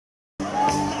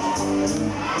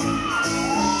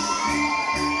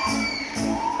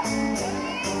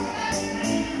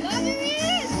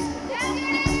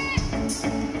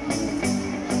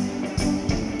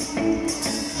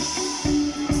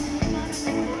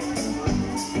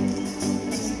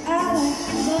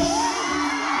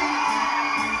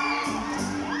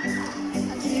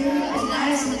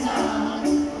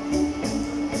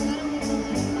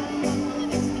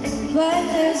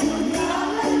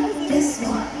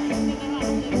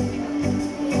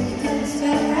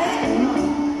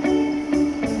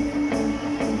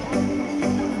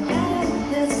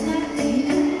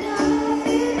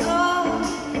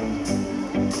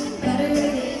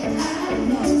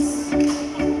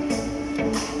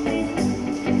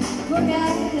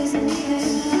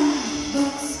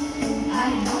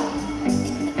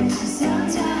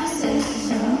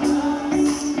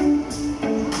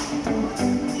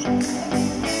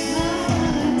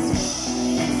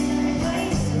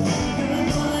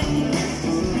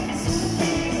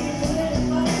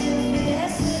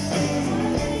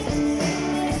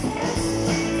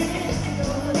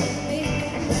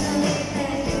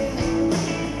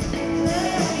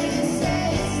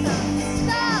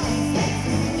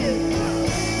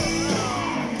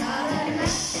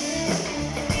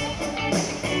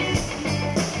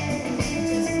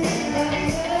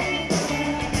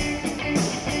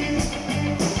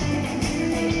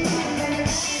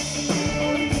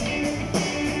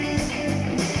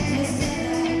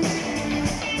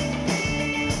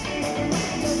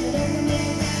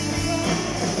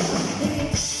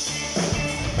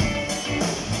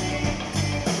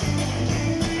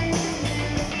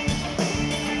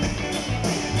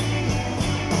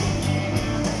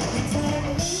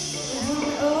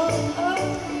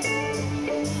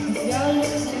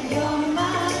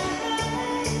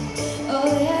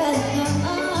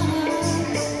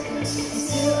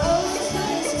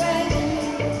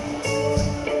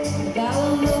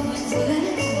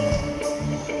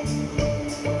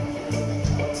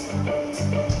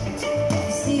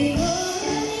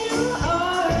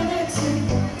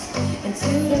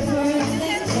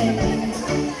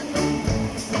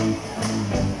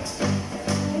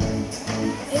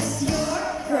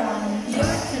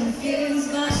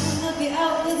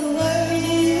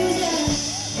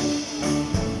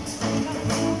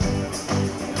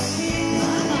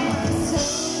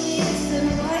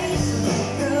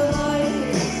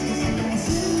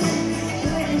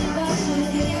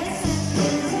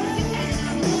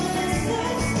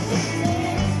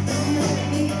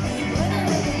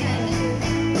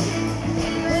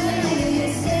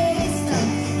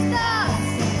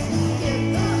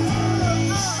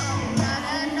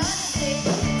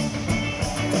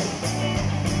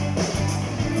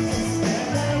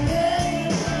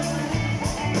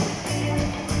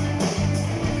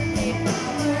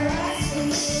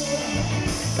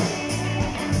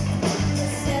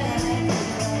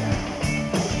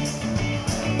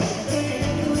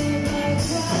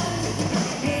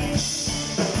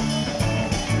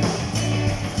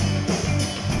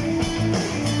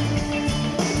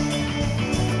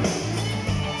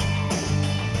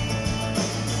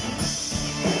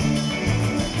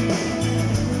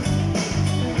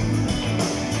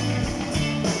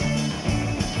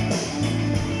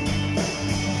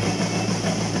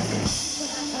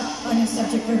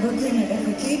Brooklyn. If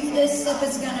we keep this up,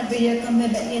 it's gonna be a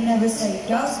commitment. You never say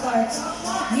dog barks.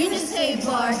 You just say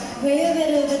bark. Pay a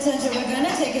bit of attention. We're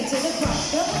gonna take it to the park.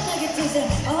 Double negatives and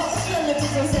all the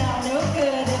celebrities will sound no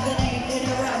good if it ain't in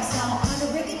a rap song. I'm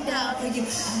gonna break it down for you.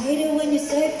 I hate it when you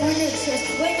say furniture.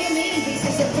 When you mean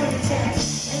pieces of furniture.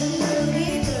 And I'm gonna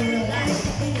be the life.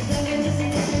 When you tell me this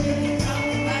and this and you be wrong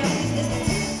about it. This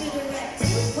is too direct.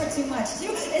 For too much.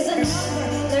 You is a number.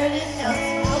 Learn it else.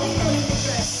 I'll be pulling the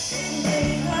dress.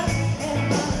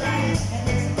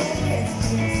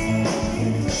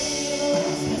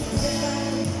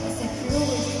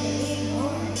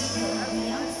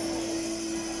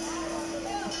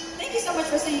 So much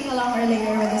for singing along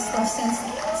earlier with the stuff.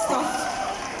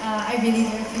 I really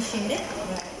do appreciate it.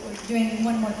 But we're doing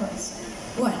one more chorus.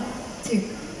 1, 2,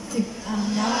 3.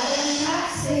 I'm not an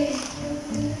oxy.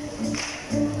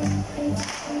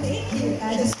 Thank you. I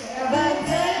just care about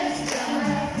good.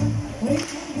 What are you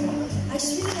talking about? I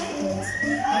just really like this.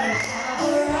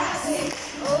 I'm oxy.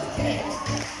 Okay.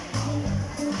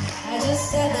 I just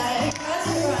said that it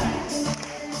wasn't right.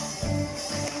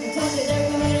 You told me they're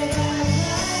going to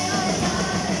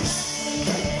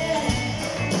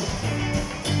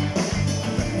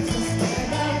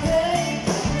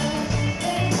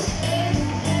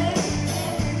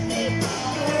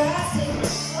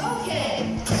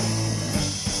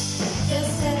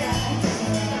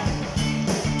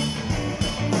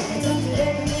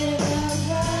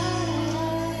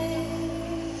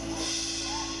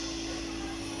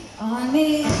on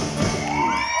me. Thank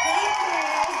you.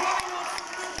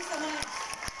 So much.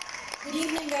 Good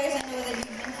evening, guys. I know that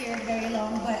you've been here very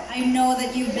long, but I know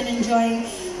that you've been enjoying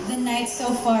the night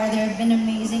so far. There have been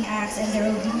amazing acts, and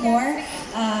there will be more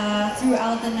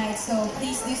throughout the night. So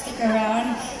please do stick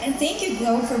around. And thank you,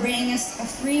 Globe, for bringing us a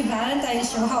free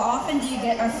Valentine's show. How often do you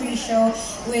get our free show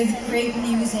with great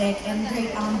music and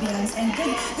great ambience? And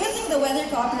good thing the weather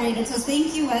cooperated. So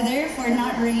thank you, weather, for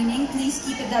not raining. Please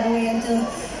keep it that way until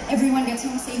everyone gets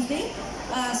home safely.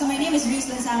 So my name is Reese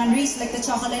Lansangan. Reese like the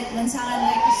chocolate, Lansangan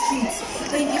like the streets.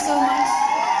 Thank you so much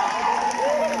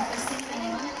for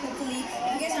singing. Hopefully,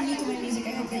 if you guys are new to my music,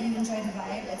 I hope that you enjoy the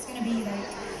vibe. It's gonna be like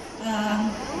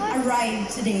a ride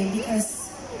today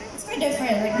because it's quite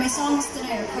different. Like my songs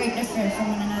tonight are quite different from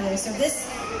one another. So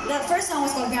that first song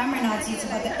was called Grammar Nazi. It's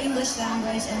about the English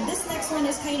language, and this next one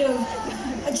is kind of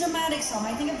a dramatic song.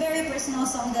 I think a very personal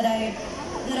song that I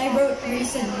wrote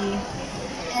recently.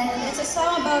 And it's a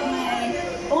song about my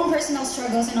own personal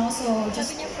struggles and also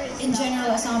just in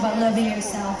general a song about loving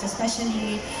yourself,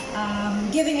 especially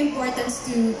giving importance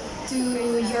to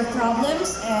your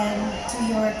problems and to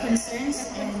your concerns,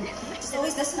 and just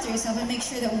always listen to yourself and make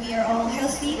sure that we are all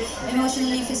healthy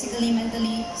emotionally, physically,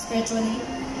 mentally, spiritually.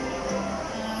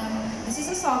 This is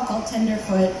a song called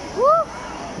Tenderfoot. Woo!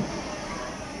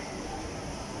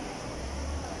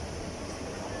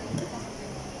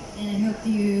 And I hope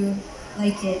you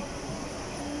like it.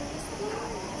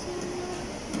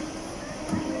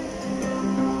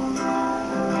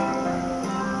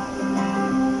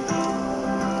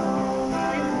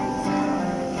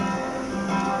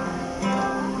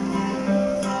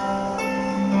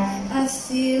 I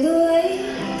feel a weight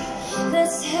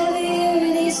that's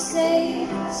heavier these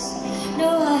days.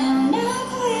 No, I am not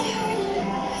quite hurting,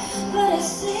 but I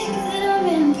think that I'm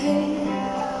in pain.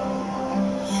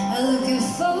 I look at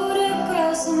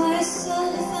photographs of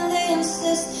myself and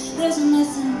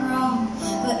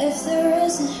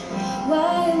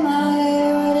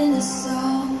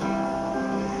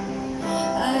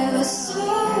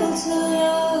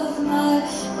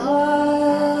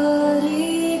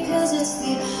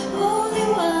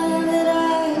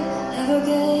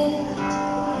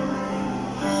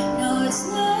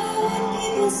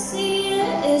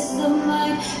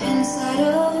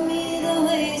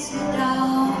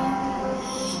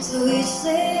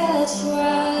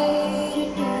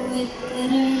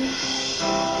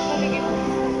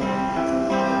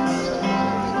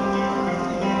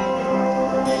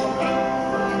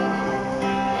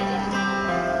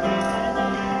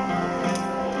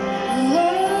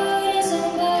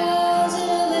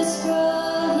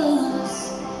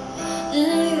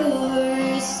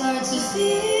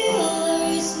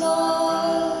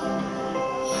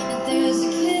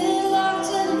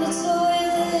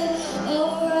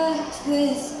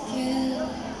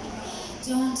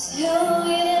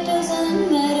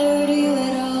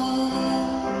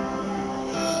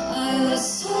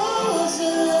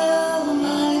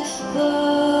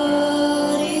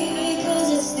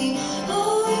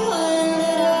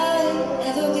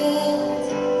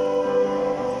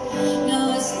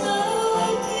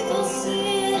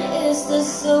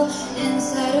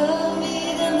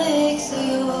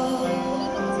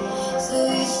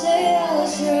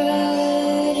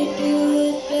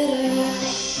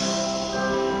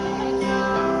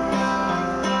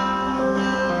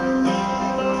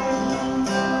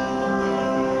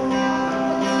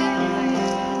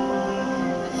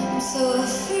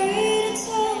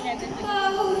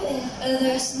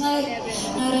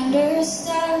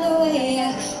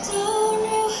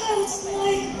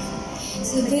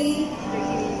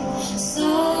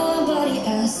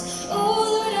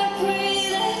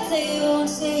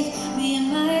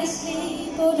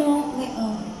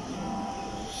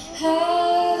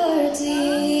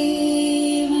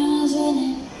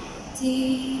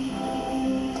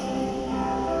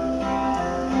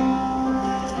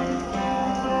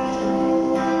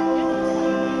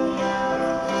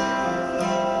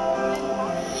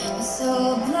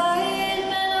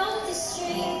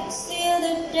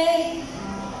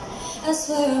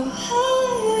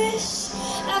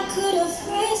could have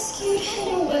rescued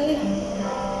him away.